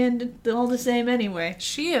in the end all the same anyway.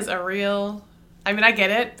 She is a real... I mean, I get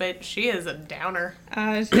it, but she is a downer.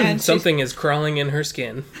 And Something is crawling in her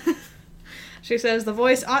skin. she says, the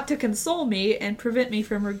voice ought to console me and prevent me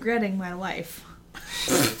from regretting my life.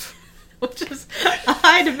 Which is a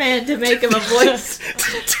high demand to make of a voice.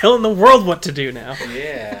 Telling the world what to do now.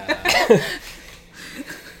 Yeah.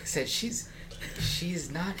 Said she's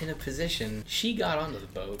not in a position. She got onto the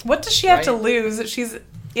boat. What does she have to Right. lose? She's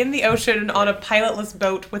in the ocean on a pilotless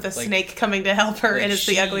boat with a Like- snake coming to help her, like and it's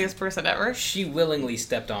the she- ugliest person ever. She willingly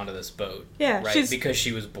stepped onto this boat. Yeah, right? she's- Because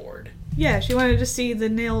she was bored. Yeah, she wanted to see the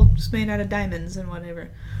nails made out of diamonds and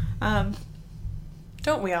whatever.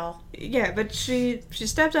 Don't we all? Yeah, but she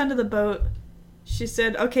stepped onto the boat. She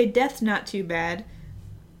said, okay, death's not too bad.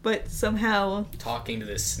 But somehow, Talking to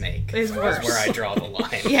this snake Is is worse. where I draw the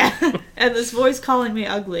line. yeah. And this voice calling me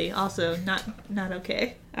ugly, also not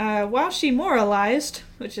okay. While she moralized,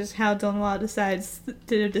 which is how Denois decides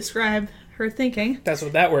to describe her thinking. That's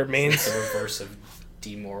what that word It's means. the reverse of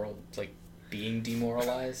being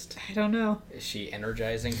demoralized. I don't know. Is she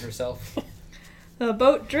energizing herself? The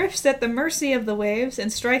boat drifts at the mercy of the waves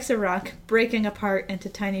and strikes a rock, breaking apart into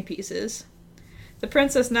tiny pieces. The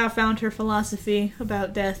princess now found her philosophy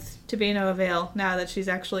about death to be no avail, now that she's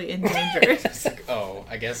actually in danger. It's like, oh,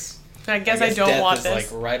 I guess I guess I don't death want is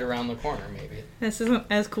this. like right around the corner, maybe. This isn't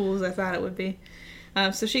as cool as I thought it would be.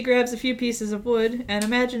 So she grabs a few pieces of wood, and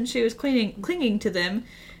imagined she was clinging to them.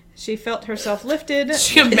 She felt herself lifted.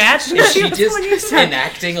 She imagined Is she that's just what you said.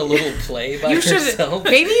 enacting a little play by You should. herself?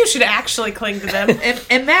 Maybe you should actually cling to them.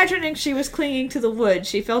 Imagining she was clinging to the wood,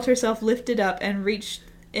 she felt herself lifted up and reached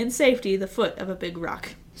in safety the foot of a big rock.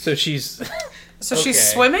 So she's So Okay.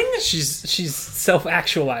 she's swimming. she's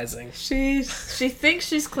self-actualizing. She thinks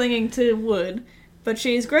she's clinging to wood, but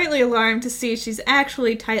she's greatly alarmed to see she's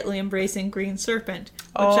actually tightly embracing Green Serpent,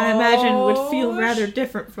 which I imagine would feel rather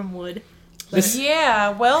different from wood. This- Yeah.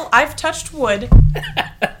 Well, I've touched wood.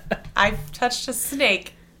 I've touched a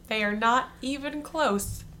snake. They are not even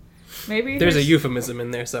close. Maybe There's a euphemism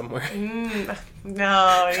in there somewhere.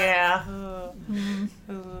 No. Yeah.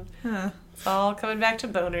 Huh. It's all coming back to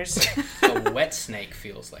boners. A wet snake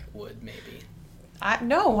feels like wood, maybe.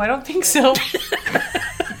 No, I don't think so.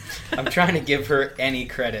 I'm trying to give her any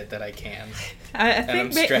credit that I can. I And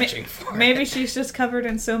I'm think stretching for maybe it. she's just covered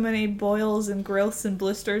in so many boils and growths and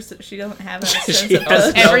blisters that she doesn't have a sense She of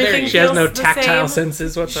has, touch. Everything she has no feels the tactile same.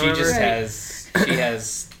 senses She whatsoever. just Right.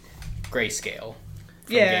 has grayscale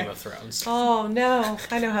from Yeah. Game of Thrones. Oh no,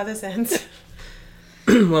 I know how this ends.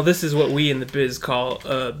 Well, this is what we in the biz call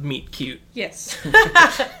meet cute. Yes,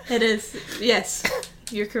 it is. Yes,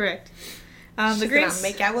 you're correct. The green Gonna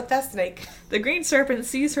make out with that snake. the green serpent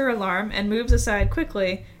sees her alarm and moves aside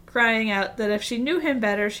quickly, crying out that if she knew him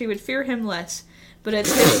better, she would fear him less. But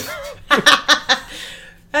it's his.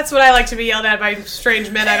 That's what I like to be yelled at by strange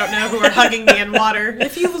men I don't know who are hugging me in water.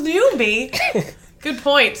 If you knew me. Good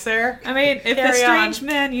point, sir. I mean, if the Carry strange on.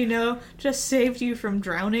 man you know just saved you from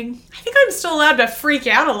drowning, I think I'm still allowed to freak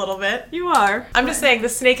out a little bit. you are. I'm just saying the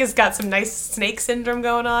snake has got some nice snake syndrome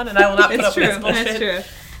going on, and I will not put It's up true. with this bullshit. That's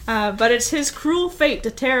true. But it's his cruel fate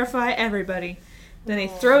to terrify everybody. Then he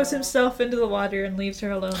throws himself into the water and leaves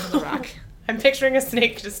her alone on the rock. I'm picturing a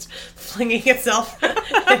snake just flinging itself,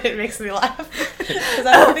 and it makes me laugh. Because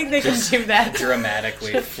I don't think they can do that.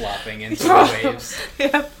 Dramatically flopping into the waves.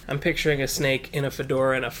 Yep. I'm picturing a snake in a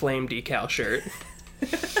fedora and a flame decal shirt.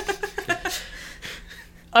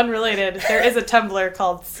 Unrelated, there is a Tumblr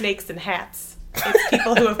called Snakes and Hats. It's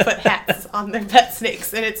people who have put hats on their pet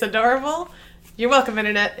snakes, and it's adorable. You're welcome,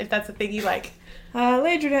 Internet, if that's a thing you like.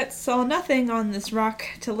 Ladronette saw nothing on this rock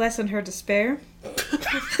to lessen her despair.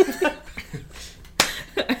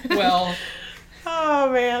 Well,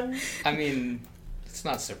 Oh, man. I mean, it's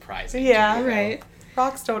not surprising. Yeah, to me, though. Right.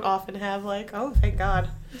 Rocks don't often have, oh, thank God.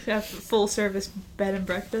 A full service bed and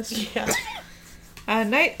breakfast. Yeah.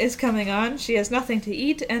 Night is coming on, she has nothing to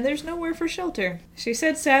eat, and there's nowhere for shelter. She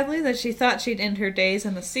said sadly that she thought she'd end her days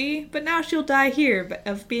in the sea, but now she'll die here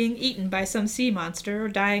of being eaten by some sea monster or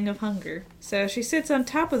dying of hunger. So she sits on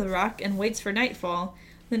top of the rock and waits for nightfall,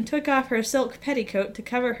 then took off her silk petticoat to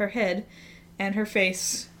cover her head and her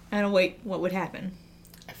face and await what would happen.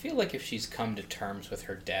 I feel like if she's come to terms with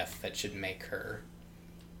her death, that should make her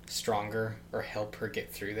stronger or help her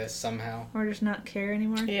get through this somehow. Or just not care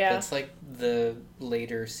anymore. Yeah. That's like the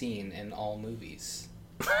later scene in all movies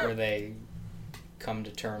where they come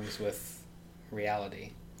to terms with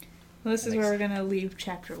reality. Well, this is where we're gonna leave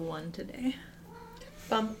chapter 1 today.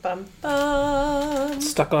 Bum, bum, bum.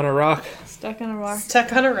 Stuck on a rock. Stuck on a rock.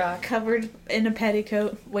 Stuck on a rock. Covered in a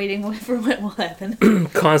petticoat, waiting for what will happen.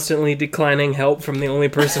 Constantly declining help from the only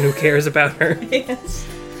person who cares about her. Yes.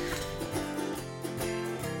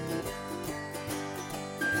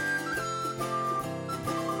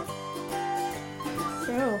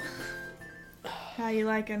 So, how you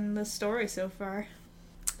liking the story so far?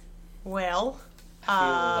 Well,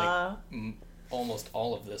 I feel like almost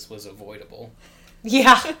all of this was avoidable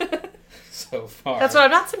yeah. so far. That's why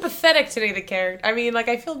I'm not sympathetic to any of the characters. I mean, like,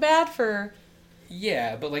 I feel bad for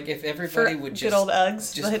Yeah, but like if everybody would good just old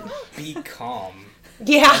Uggs. just But be calm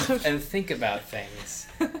yeah. and think about things.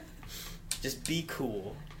 Just be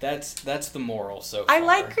cool. That's the moral so far. I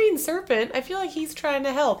like Green Serpent. I feel like he's trying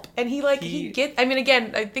to help, and I mean,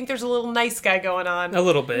 again, I think there's a little nice guy going on. A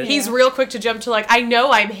little bit. He's real quick to jump to like, I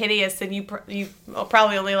know I'm hideous, and you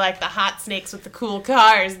probably only like the hot snakes with the cool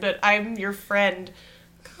cars, but I'm your friend.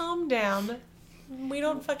 Calm down. We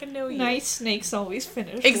don't fucking know you. Nice snakes always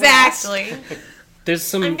finish. Exactly. There's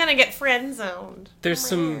some I'm gonna get friend zoned. there's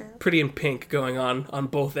some pretty in pink going on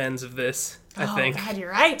both ends of this, I think. Oh God,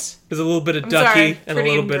 you're right. There's a little bit of I'm ducky sorry, and a pretty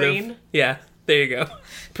little in bit green. of yeah, there you go.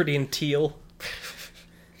 Pretty in teal.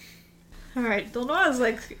 Alright, Delnoi's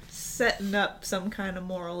like setting up some kind of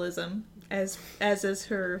moralism, as is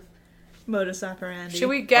her modus operandi. Should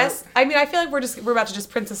we guess? I mean, I feel like we're about to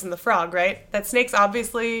just Princess and the Frog, right? That snake's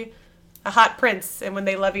obviously a hot prince, and when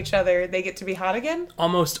they love each other, they get to be hot again.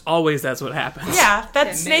 Almost always that's what happens. Yeah, that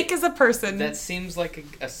Yeah. snake is a person. That seems like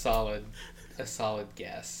a solid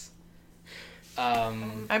guess.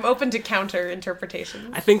 I'm open to counter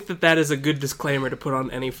interpretations. I think that is a good disclaimer to put on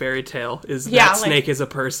any fairy tale, is Yeah, that like- snake is a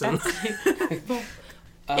person.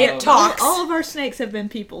 It talks. All of our snakes have been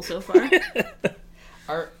people so far.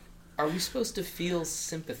 Are we supposed to feel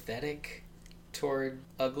sympathetic toward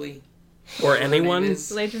Ugly? Or Whatever her anyone? name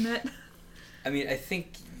is? Lasernet. I mean, I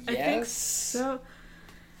think yes. I think so.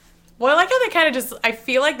 Well, I like how they kind of just. I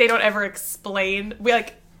feel like they don't ever explain.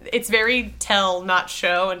 It's very tell, not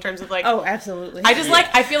show in terms of like. Oh, absolutely. I just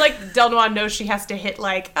I feel like Del Noir knows she has to hit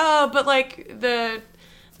but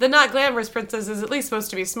the not glamorous princess is at least supposed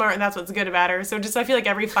to be smart, and that's what's good about her. So I feel like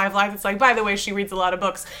every 5 lines, it's like, by the way, she reads a lot of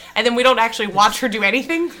books, and then we don't actually watch her do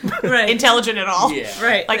anything Right. intelligent at all. Yeah.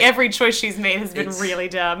 Right. Like every choice she's made has been It's- really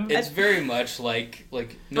dumb. It's very much like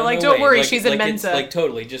no, like, no, don't wait. worry, like, she's in like it's- Mensa. Like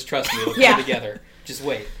totally, just trust me, it'll Yeah. come together. Just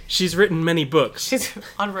wait. She's written many books. She's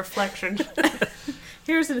on reflection.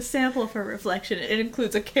 Here's a sample of her reflection. It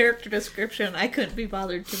includes a character description I couldn't be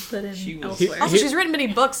bothered to put in She was- elsewhere. Also, she's written many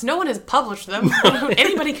books. No one has published them.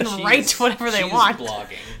 Anybody can write whatever they she's want.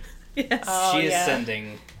 blogging. Yes. Oh, she is yeah.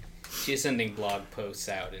 sending blog posts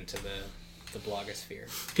out into the blogosphere.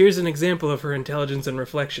 Here's an example of her intelligence and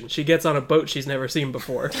reflection. She gets on a boat she's never seen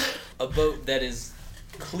before. A boat that is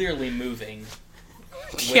clearly moving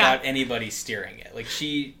without Yeah. anybody steering it. Like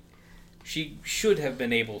she should have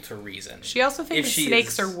been able to reason. She also thinks If she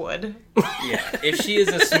snakes is- are wood. Yeah, if she is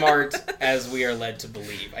as smart as we are led to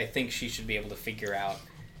believe, I think she should be able to figure out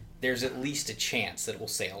there's at least a chance that it will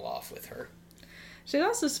sail off with her. She's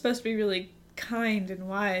also supposed to be really kind and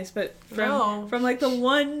wise, but No. from like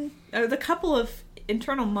the couple of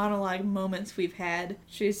internal monologue moments we've had,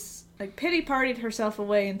 she's like pity partied herself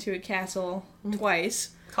away into a castle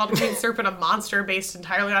twice. Called Green Serpent a monster based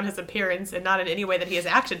entirely on his appearance and not in any way that he has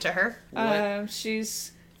acted to her.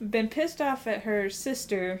 She's been pissed off at her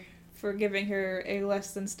sister for giving her a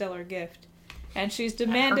less than stellar gift, and she's Her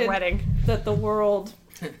demanded wedding. that the world,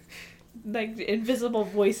 like invisible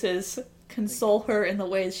voices, console her in the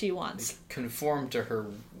ways she wants. Conform to her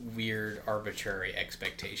weird, arbitrary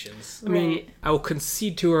expectations. I mean, Right. I will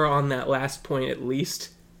concede to her on that last point at least.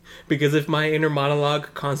 Because if my inner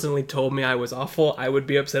monologue constantly told me I was awful, I would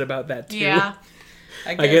be upset about that too. Yeah.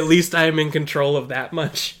 I Like, at least I am in control of that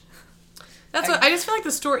much. That's what I just feel like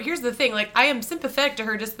the story. Here's the thing: like, I am sympathetic to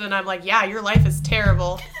her, just then I'm like, yeah, your life is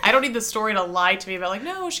terrible. I don't need the story to lie to me about like,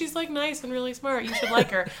 no, she's like nice and really smart. You should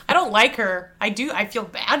like her. I don't like her. I do. I feel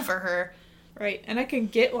bad for her. Right, and I can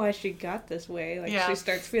get why she got this way. Like, Yeah. she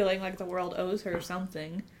starts feeling like the world owes her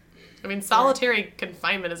something. I mean, solitary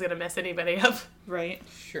confinement is gonna mess anybody up. Right.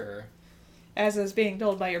 Sure. As is being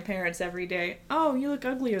told by your parents every day, oh, you look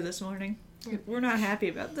uglier this morning. We're not happy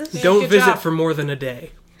about this. Yeah, Don't good visit job. for more than a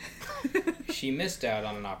day. she missed out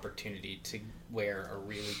on an opportunity to wear a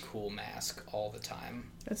really cool mask all the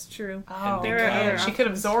time. That's true. Oh, There are man. other She could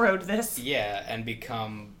have Zorro'd this. Yeah, and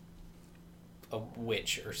become a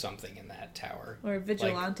witch or something in that tower. Or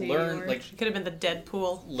vigilante. Learn, or... like, She could have been the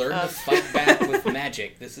Deadpool. learn to of- fight back with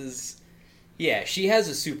magic. This is... Yeah, she has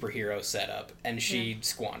a superhero setup, and she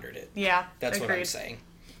squandered it. Yeah, That's agreed. what I'm saying.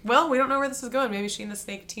 Well, we don't know where this is going. Maybe she and the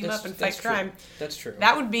snake team up and fight true. crime. That's true.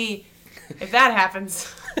 That would be, if that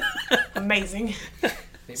happens, amazing.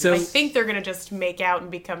 Maybe So- I think they're gonna just make out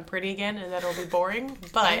and become pretty again, and that'll be boring.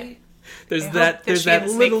 But There's I hope that. that There's she and that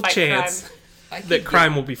the snake little fight chance I could that get-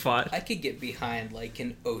 crime will be fought. I could get behind, like,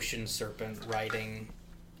 an ocean serpent riding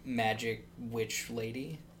magic witch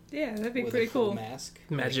lady Yeah, that'd be with pretty a cool cool. mask.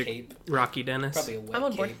 and a Magic cape. Rocky Dennis. Probably a I'm wet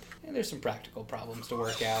on board. cape. And there's some practical problems to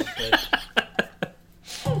work out, but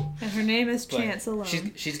And her name is but Chance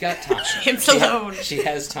alone. she's got time. Chance She alone. She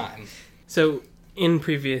has time. So, in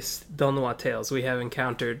previous Del Noir tales, we have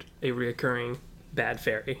encountered a reoccurring bad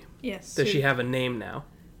fairy. Yes. Does she have a name now?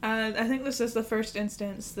 I think this is the first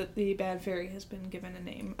instance that the bad fairy has been given a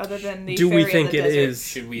name, other than the Do fairy we think of the it desert. is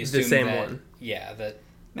Should we the assume same that, one? Yeah, that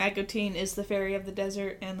Magotine is the fairy of the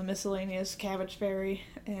desert, and the miscellaneous cabbage fairy,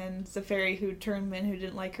 and the fairy who turned men who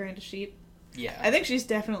didn't like her into sheep. yeah. I think she's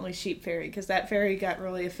definitely sheep fairy, because that fairy got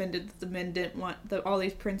really offended that the men didn't want, all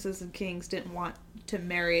these princes and kings didn't want to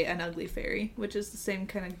marry an ugly fairy, which is the same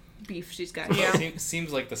kind of beef she's got here.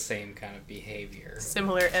 Seems like the same kind of behavior.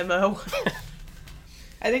 similar MO.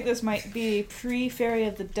 I think this might be pre-Fairy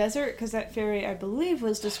of the Desert, because that fairy, I believe,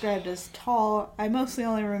 was described as tall. I mostly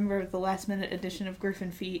only remember the last-minute edition of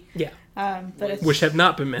Griffin Feet. Yeah. But it's Which have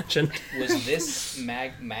not been mentioned. Was this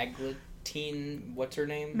Maglitine, what's her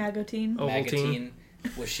name? Magotine. Oh. Magatine.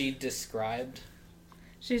 Was she described?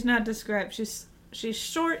 She's not described. She's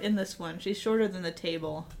short in this one. She's shorter than the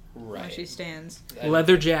table Right. where she stands.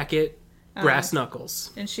 Leather jacket, brass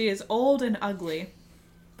knuckles. And she is old and ugly,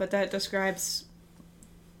 but that describes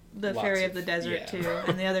the Lots Fairy of- of the Desert, yeah. too.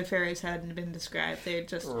 And the other fairies hadn't been described. They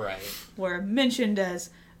just Right. were mentioned as,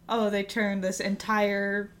 oh, they turned this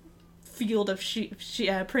entire field of sheep,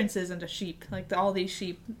 princes into sheep. Like, all these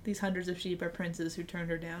sheep, these hundreds of sheep are princes who turned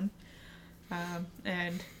her down.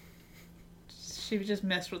 And she just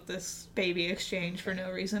messed with this baby exchange for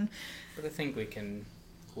no reason. But I think we can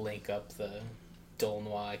link up the Dol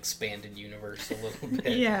Noir expanded universe a little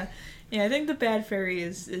bit. Yeah, I think the bad fairy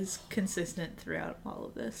is consistent throughout all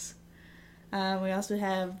of this. We also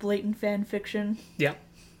have blatant fan fiction Yeah.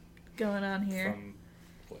 going on here. From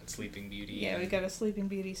what, Sleeping Beauty? Yeah, we got a Sleeping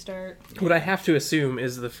Beauty start. What I have to assume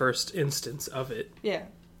is the first instance of it Yeah,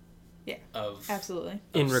 of absolutely.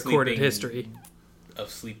 in of recorded Sleeping- history of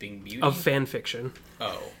Sleeping Beauty. of fan fiction.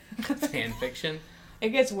 Oh, fan fiction. It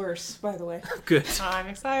gets worse, by the way. Good. I'm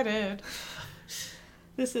excited.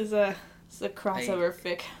 This is a crossover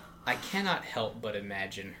fic. I cannot help but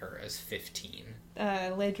imagine her as 15.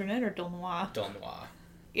 Le Dronette or Dol Noir. Dol Noir.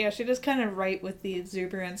 Yeah, she does kind of write with the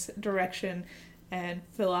exuberance, direction, and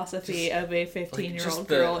philosophy of a 15-year-old just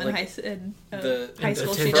the, girl in like, high the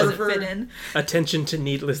school. She attention. doesn't fit in. Attention to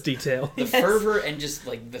needless detail. The Yes. fervor and just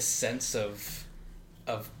like the sense of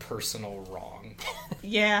personal wrong.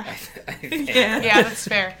 Yeah, I think. yeah. Yeah, that's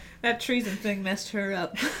fair. That treason thing messed her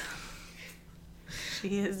up.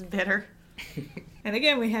 She is bitter. And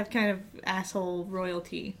again, we have kind of asshole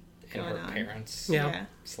royalty And going her on. parents Yeah.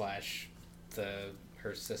 slash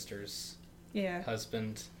her sister's Yeah.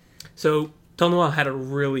 husband. So, Del Noir had a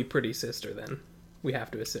really pretty sister then, we have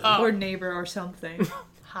to assume. Oh. Or neighbor or something.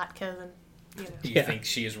 Hot cousin. You know. Do you Yeah. think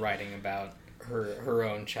she is writing about her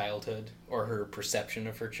own childhood or her perception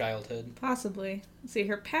of her childhood? Possibly. Let's see,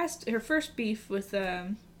 her first beef with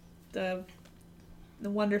the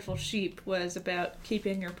wonderful sheep was about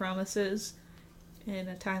keeping your promises in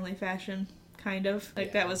a timely fashion, kind of. Like,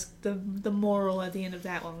 Yeah. that was the moral at the end of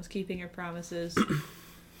that one, was keeping your promises.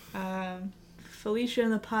 Felicia in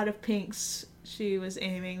the Pot of Pinks, she was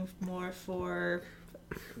aiming more for,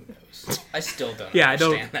 Who knows? I still don't Yeah,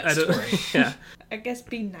 understand that story. Yeah. I guess,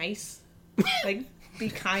 be nice. Like, be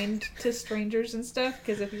kind to strangers and stuff,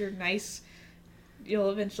 because if you're nice, you'll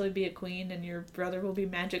eventually be a queen, and your brother will be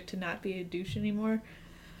magic to not be a douche anymore.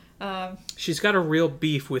 She's got a real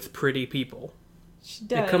beef with pretty people. She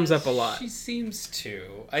does. It comes up a lot. She seems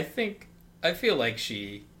to. I feel like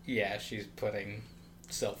she's putting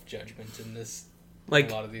self-judgment in this. Like,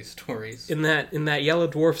 a lot of these stories. in that Yellow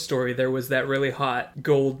Dwarf story, there was that really hot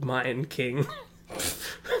gold mine king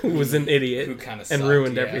who was an idiot Who kinda and sucked,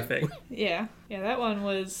 ruined yeah. everything. Yeah, that one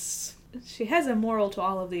was she has a moral to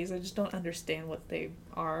all of these. I just don't understand what they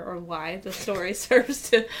are or why the story serves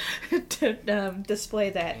to display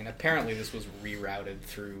that. I mean, apparently this was rerouted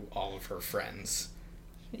through all of her friends.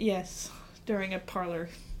 Yes, during a parlor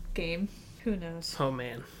game. Who knows? Oh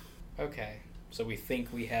man. Okay, so we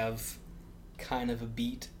think we have kind of a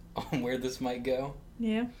beat on where this might go.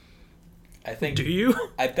 Yeah. I think. Do you?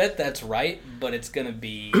 I bet that's right, but it's gonna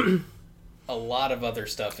be a lot of other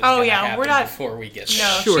stuff. Is Oh, gonna yeah, happen we're not- before we get No,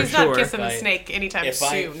 there. Sure, she's not sure. kissing the Right. snake anytime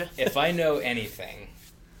soon. If I know anything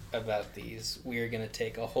about these, we are gonna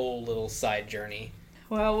take a whole little side journey.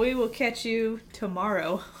 Well, we will catch you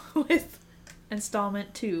tomorrow with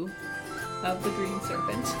installment 2 of The Green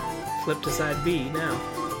Serpent. Flip to side B now.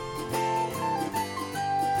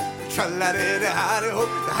 Tra-la-di-di-hi-di-ho,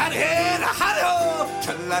 hi-di-hi-di-hi-di-ho.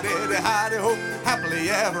 Tra-la-di-di-hi-di-ho, happily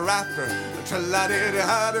ever after.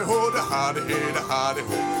 Tra-la-di-di-hi-di-ho,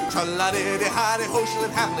 hi-di-hi-di-hi-di-ho. Tra-la-di-di-hi-di-ho, she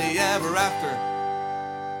lived happily ever after.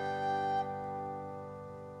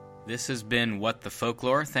 This has been What the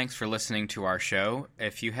Folklore. Thanks for listening to our show.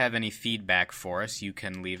 If you have any feedback for us, you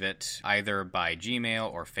can leave it either by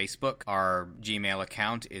Gmail or Facebook. Our Gmail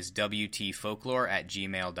account is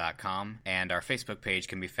wtfolklore@gmail.com, and our Facebook page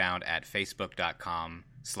can be found at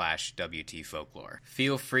facebook.com/WTfolklore.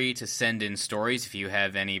 Feel free to send in stories if you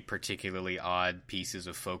have any particularly odd pieces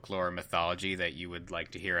of folklore or mythology that you would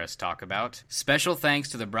like to hear us talk about. Special thanks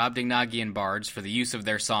to the Brobdingnagian Bards for the use of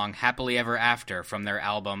their song Happily Ever After from their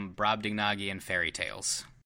album Brobdingnagian Fairy Tales.